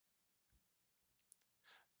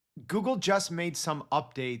Google just made some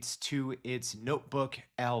updates to its Notebook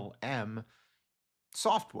LM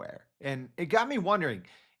software. And it got me wondering,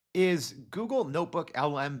 is Google Notebook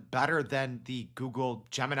LM better than the Google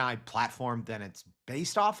Gemini platform than it's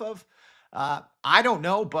based off of? I don't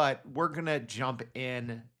know, but we're going to jump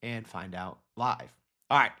in and find out live.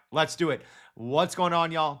 All right, let's do it. What's going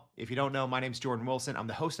on, y'all? If you don't know, my name is Jordan Wilson. I'm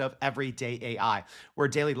the host of Everyday AI. We're a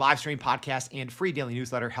daily live stream podcast and free daily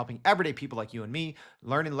newsletter helping everyday people like you and me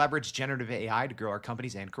learn and leverage generative AI to grow our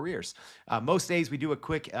companies and careers. Most days we do a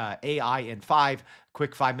quick AI in five,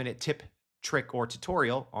 quick 5 minute tip, trick, or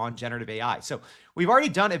tutorial on generative AI. So we've already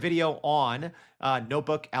done a video on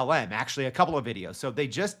Notebook LM, actually a couple of videos. So they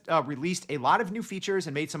just released a lot of new features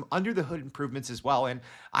and made some under the hood improvements as well. And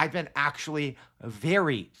I've been actually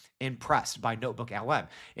very impressed by Notebook LM.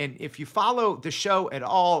 And if you follow the show at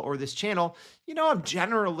all or this channel, you know I'm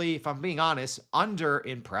generally, if I'm being honest, under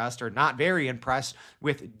impressed or not very impressed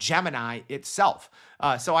with Gemini itself.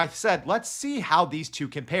 So I said, let's see how these two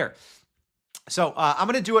compare. So I'm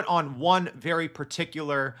going to do it on one very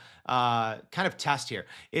particular kind of test here.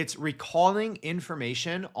 It's recalling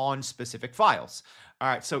information on specific files. All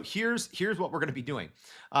right, so here's what we're going to be doing.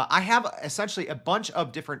 I have essentially a bunch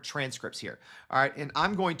of different transcripts here. All right, and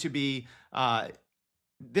I'm going to be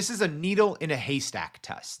this is a needle in a haystack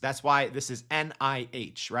test. That's why this is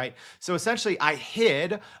NIH, right? So essentially, I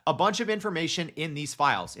hid a bunch of information in these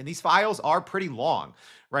files, and these files are pretty long,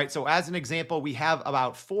 right? So as an example, we have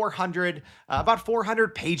about 400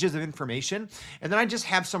 pages of information, and then I just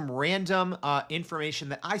have some random information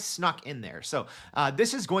that I snuck in there. So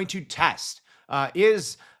this is going to test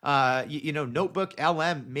is Notebook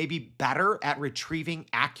LM maybe better at retrieving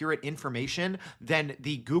accurate information than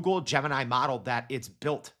the Google Gemini model that it's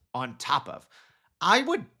built on top of? I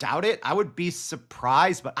would doubt it. I would be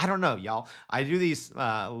surprised, but I don't know, y'all. I do these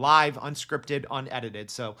live, unscripted, unedited.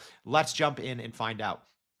 So let's jump in and find out.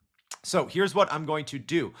 So here's what I'm going to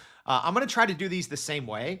do. I'm going to try to do these the same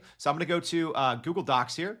way. So I'm going to go to Google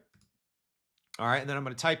Docs here. All right, and then I'm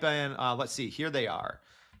going to type in, let's see, here they are.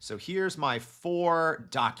 So here's my 4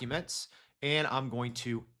 documents, and I'm going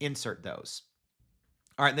to insert those.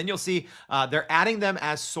 All right, and then you'll see they're adding them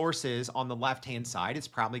as sources on the left-hand side. It's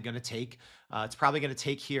probably going to take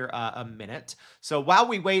here a minute. So while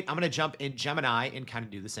we wait, I'm going to jump in Gemini and kind of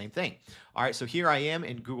do the same thing. All right, so here I am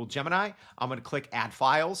in Google Gemini. I'm going to click Add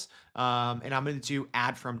Files, and I'm going to do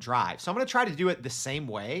Add from Drive. So I'm going to try to do it the same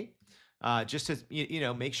way, just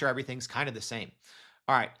to make sure everything's kind of the same.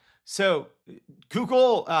 All right. So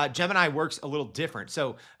Google Gemini works a little different.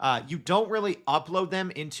 So you don't really upload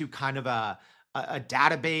them into kind of a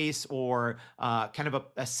database or kind of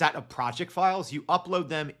a set of project files. You upload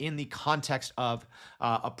them in the context of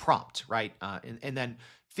a prompt, right? And then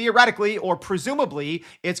theoretically or presumably,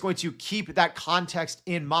 it's going to keep that context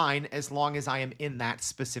in mind as long as I am in that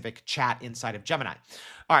specific chat inside of Gemini.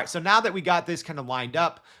 All right, so now that we got this kind of lined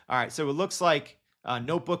up, all right, so it looks like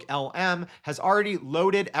Notebook LM has already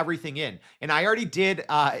loaded everything in. And I already did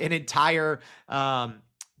an entire kind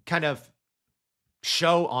of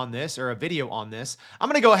show on this or a video on this. I'm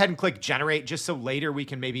going to go ahead and click generate just so later we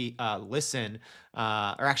can maybe listen. Or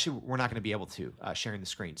actually, we're not going to be able to sharing the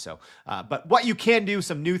screen. So, but what you can do,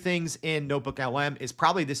 some new things in Notebook LM is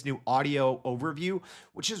probably this new audio overview,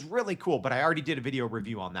 which is really cool. But I already did a video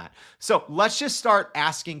review on that. So let's just start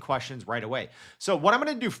asking questions right away. So what I'm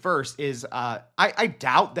going to do first is I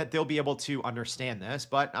doubt that they'll be able to understand this,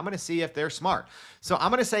 but I'm going to see if they're smart. So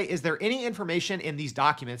I'm going to say, is there any information in these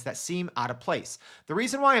documents that seem out of place? The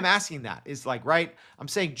reason why I'm asking that is I'm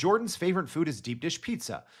saying Jordan's favorite food is deep dish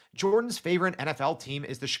pizza. Jordan's favorite NFL team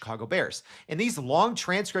is the Chicago Bears. And these long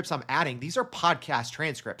transcripts I'm adding, these are podcast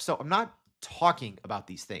transcripts. So I'm not talking about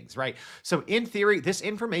these things, right? So in theory, this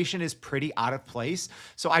information is pretty out of place.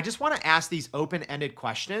 So I just want to ask these open-ended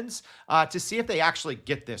questions to see if they actually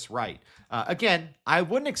get this right. Again, I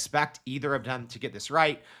wouldn't expect either of them to get this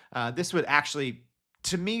right. This would actually,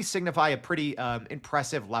 to me, signify a pretty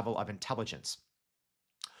impressive level of intelligence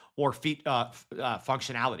or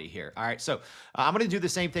functionality here. All right, so I'm going to do the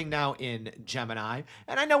same thing now in Gemini.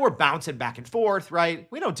 And I know we're bouncing back and forth, right?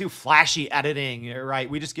 We don't do flashy editing, right?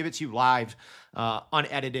 We just give it to you live,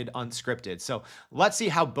 unedited, unscripted. So let's see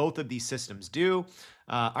how both of these systems do.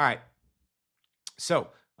 All right. So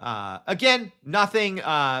again, nothing,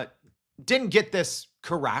 didn't get this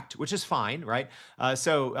correct, which is fine, right?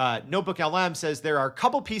 Notebook LM says there are a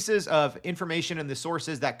couple pieces of information in the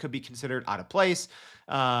sources that could be considered out of place.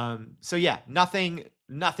 So yeah, nothing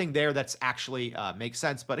there that's actually makes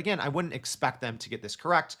sense. But again, I wouldn't expect them to get this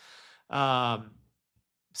correct.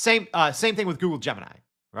 Same thing with Google Gemini,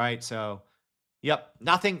 right? So Yep,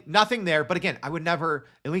 nothing there. But again, I would never,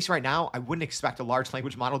 at least right now, I wouldn't expect a large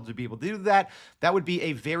language model to be able to do that. That would be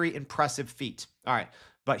a very impressive feat. All right,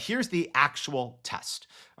 but here's the actual test.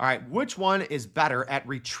 All right, which one is better at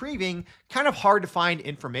retrieving kind of hard to find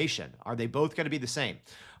information? Are they both going to be the same?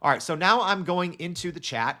 All right, so now I'm going into the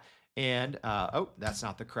chat and, oh, that's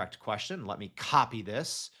not the correct question. Let me copy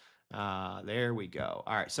this. There we go.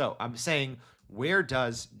 All right, so I'm saying, where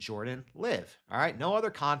does Jordan live? All right, no other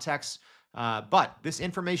context. But this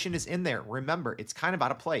information is in there. Remember, it's kind of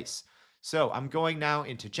out of place. So I'm going now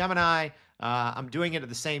into Gemini. I'm doing it at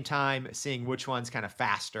the same time, seeing which one's kind of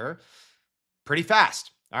faster. Pretty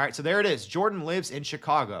fast. All right, so there it is. Jordan lives in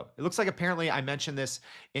Chicago. It looks like apparently I mentioned this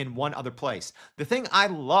in one other place. The thing I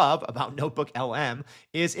love about NotebookLM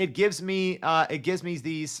is it gives me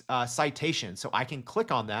these citations, so I can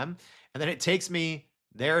click on them, and then it takes me.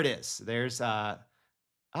 There it is. There's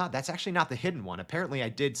that's actually not the hidden one. Apparently, I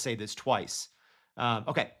did say this twice.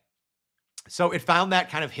 Okay. So it found that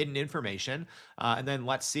kind of hidden information. And then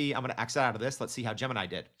let's see. I'm going to exit out of this. Let's see how Gemini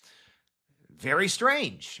did. Very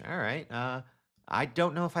strange. All right. I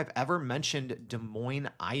don't know if I've ever mentioned Des Moines,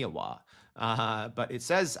 Iowa. But it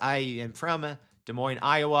says I am from Des Moines,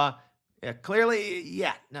 Iowa. Clearly,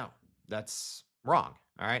 yeah, no, that's wrong.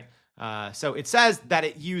 All right. So it says that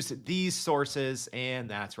it used these sources, and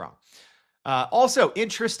that's wrong. Also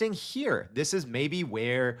interesting here, this is maybe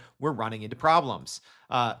where we're running into problems.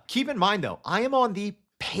 Keep in mind though, I am on the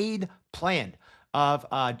paid plan of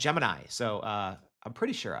Gemini. So I'm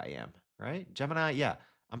pretty sure I am, right? Gemini, yeah.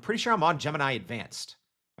 I'm pretty sure I'm on Gemini Advanced.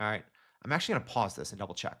 All right. I'm actually going to pause this and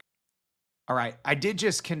double check. All right, I did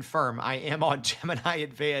just confirm I am on Gemini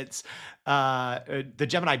Advance, the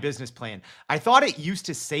Gemini business plan. I thought it used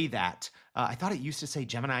to say that. I thought it used to say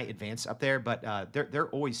Gemini Advanced up there, but they're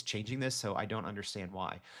always changing this, so I don't understand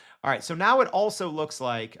why. All right, so now it also looks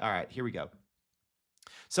like, all right, here we go.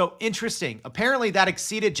 So interesting. Apparently that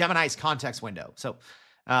exceeded Gemini's context window. So,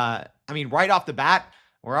 I mean, right off the bat,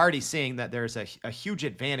 we're already seeing that there's a huge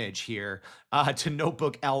advantage here to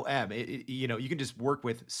NotebookLM. You know, you can just work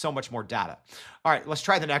with so much more data. All right, let's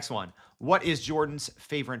try the next one. What is Jordan's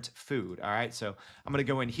favorite food? All right, so I'm going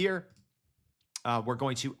to go in here. We're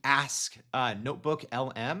going to ask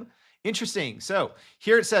NotebookLM. Interesting. So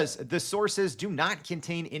here it says the sources do not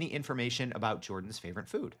contain any information about Jordan's favorite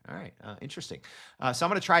food. All right. Interesting. So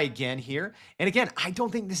I'm going to try again here. And again, I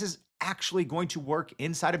don't think this is actually going to work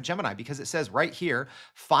inside of Gemini because it says right here,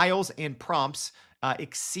 files and prompts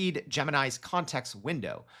exceed Gemini's context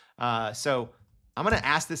window. So I'm going to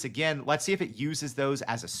ask this again. Let's see if it uses those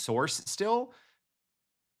as a source still.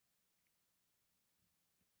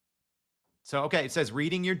 So, okay, it says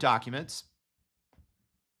reading your documents.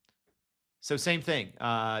 So same thing.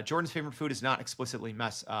 Jordan's favorite food is not explicitly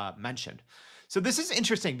mentioned. So this is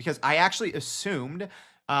interesting because I actually assumed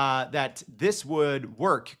that this would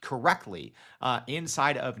work correctly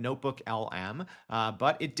inside of NotebookLM,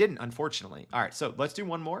 but it didn't, unfortunately. All right, so let's do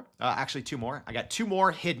one more. Actually, two more. I got two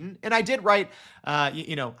more hidden, and I did write,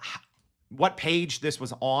 you know, what page this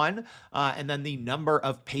was on, and then the number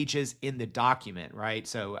of pages in the document, right?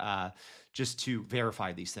 So just to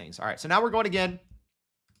verify these things. All right, so now we're going again.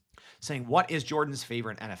 Saying, what is Jordan's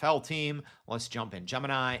favorite NFL team? Let's jump in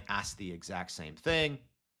Gemini, ask the exact same thing,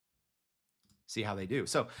 see how they do.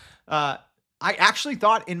 So I actually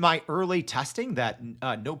thought in my early testing that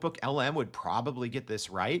NotebookLM would probably get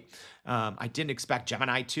this right. I didn't expect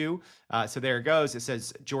Gemini to. So there it goes. It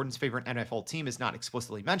says Jordan's favorite NFL team is not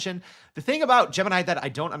explicitly mentioned. The thing about Gemini that I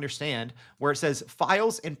don't understand, where it says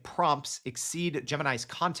files and prompts exceed Gemini's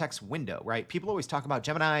context window, right? People always talk about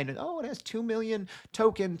Gemini and, oh, it has 2 million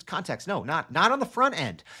token context. No, not on the front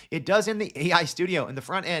end. It does in the AI Studio. In the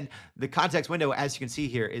front end, the context window, as you can see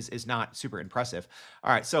here, is not super impressive.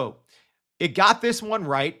 All right, so it got this one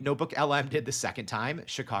right. NotebookLM did the second time.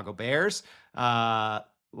 Chicago Bears.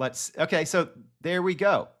 Okay, so there we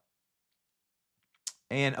go.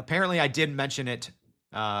 And apparently I did mention it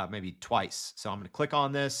maybe twice. So I'm going to click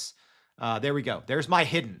on this. There we go. There's my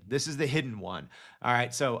hidden. This is the hidden one. All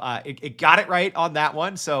right, so it got it right on that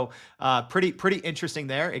one. So pretty interesting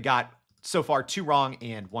there. It got so far 2 wrong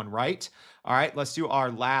and 1 right. All right, let's do our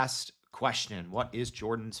last question. What is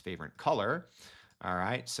Jordan's favorite color? All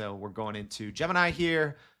right, so we're going into Gemini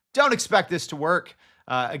here. Don't expect this to work.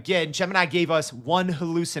 Again, Gemini gave us 1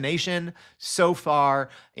 hallucination so far,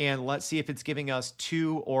 and let's see if it's giving us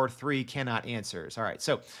 2 or 3 cannot answers. All right,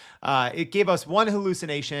 so it gave us 1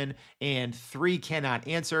 hallucination and 3 cannot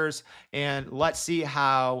answers, and let's see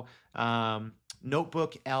how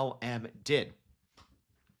NotebookLM did.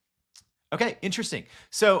 Okay, interesting.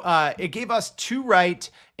 So it gave us 2 right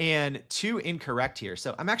and 2 incorrect here.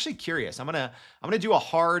 So I'm actually curious. I'm gonna do a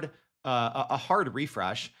hard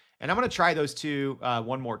refresh, and I'm gonna try those 2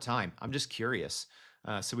 one more time. I'm just curious.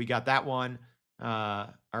 So we got that one. All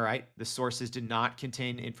right. The sources did not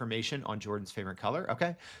contain information on Jordan's favorite color.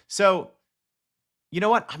 Okay. So you know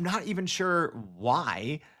what? I'm not even sure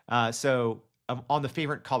why. On the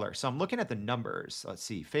favorite color. So I'm looking at the numbers. Let's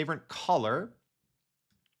see. Favorite color.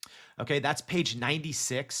 Okay, that's page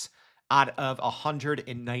 96 out of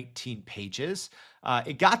 119 pages.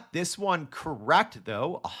 It got this one correct,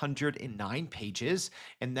 though, 109 pages,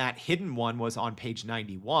 and that hidden one was on page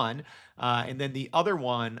 91. And then the other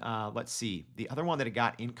one, let's see, the other one that it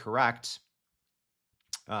got incorrect,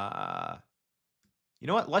 uh, you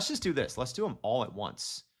know what? Let's just do this. Let's do them all at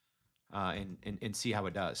once and see how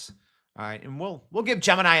it does. All right, and we'll give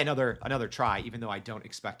Gemini another try, even though I don't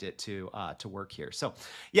expect it to work here. So,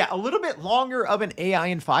 yeah, a little bit longer of an AI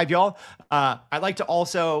in 5, y'all. I'd like to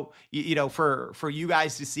also, for you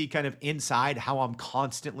guys to see kind of inside how I'm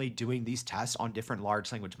constantly doing these tests on different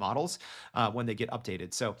large language models when they get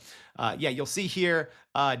updated. So, yeah, you'll see here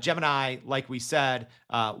Gemini, like we said,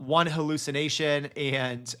 1 hallucination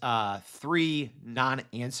and 3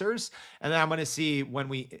 non-answers, and then I'm going to see when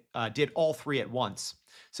we did all 3 at once.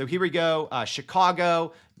 So here we go.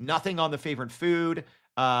 Chicago, nothing on the favorite food.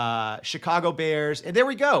 Chicago Bears. And there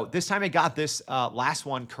we go. This time I got this last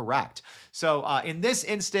one correct. So in this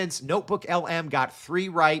instance, NotebookLM got 3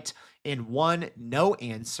 right and 1 no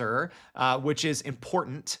answer, which is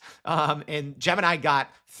important. And Gemini got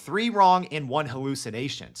 3 wrong and 1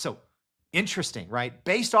 hallucination. So interesting, right?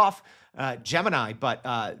 Based off Gemini, but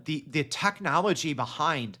the technology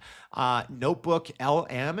behind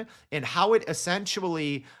NotebookLM and how it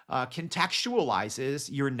essentially contextualizes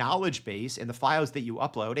your knowledge base and the files that you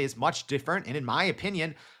upload is much different, and in my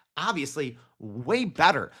opinion, obviously way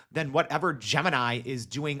better than whatever Gemini is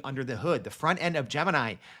doing under the hood. The front end of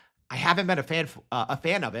Gemini, I haven't been a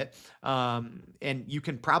fan of it, and you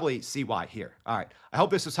can probably see why here. All right, I hope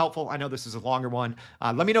this was helpful. I know this is a longer one.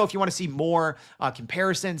 Let me know if you want to see more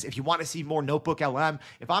comparisons, if you want to see more NotebookLM.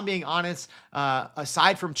 If I'm being honest,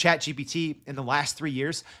 aside from ChatGPT in the last 3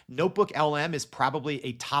 years, NotebookLM is probably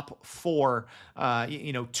a top 4,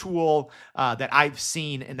 tool that I've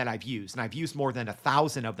seen and that I've used, and I've used more than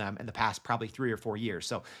 1,000 of them in the past probably 3 or 4 years.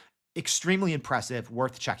 So extremely impressive,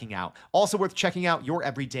 worth checking out. Also worth checking out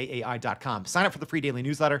youreverydayai.com. Sign up for the free daily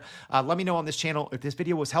newsletter. Let me know on this channel if this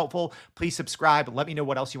video was helpful. Please subscribe. Let me know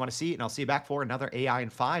what else you want to see, and I'll see you back for another AI in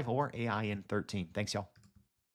 5 or AI in 13. Thanks, y'all.